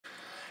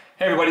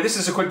Hey everybody, this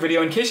is a quick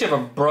video in case you have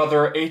a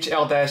Brother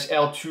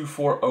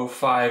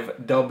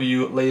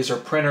HL-L2405W laser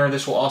printer.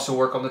 This will also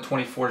work on the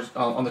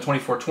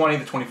 2420,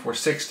 the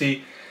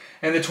 2460,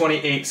 and the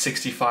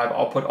 2865.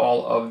 I'll put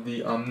all of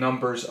the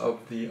numbers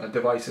of the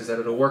devices that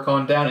it'll work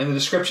on down in the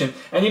description.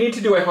 And you need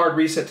to do a hard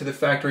reset to the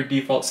factory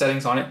default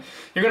settings on it.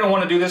 You're going to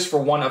want to do this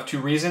for one of two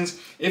reasons.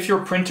 If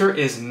your printer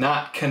is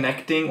not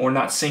connecting or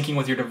not syncing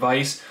with your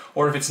device,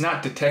 or if it's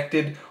not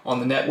detected on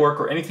the network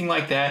or anything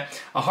like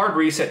that, a hard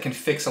reset can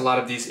fix a lot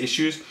of these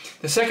issues.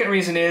 The second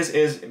reason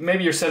is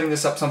maybe you're setting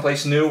this up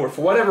someplace new, or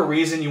for whatever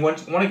reason you want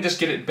to just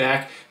get it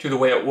back to the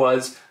way it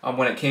was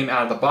when it came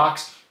out of the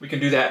box. We can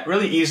do that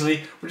really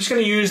easily. We're just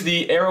going to use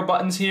the arrow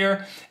buttons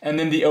here and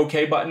then the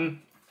OK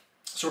button.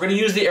 So we're going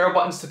to use the arrow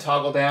buttons to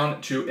toggle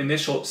down to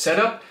initial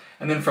setup,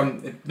 and then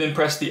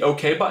press the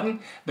OK button.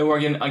 Then we're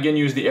going to again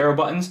use the arrow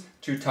buttons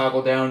to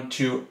toggle down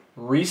to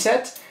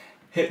reset.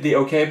 Hit the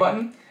OK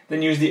button.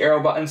 Then use the arrow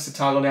buttons to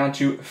toggle down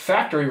to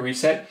factory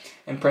reset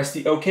and press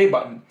the OK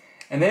button.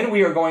 And then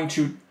we are going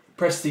to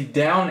press the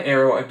down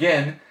arrow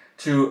again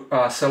to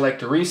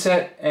select a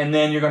reset, and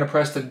then you're going to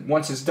press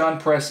once it's done,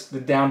 press the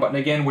down button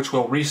again, which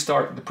will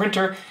restart the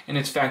printer in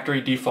its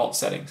factory default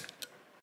settings.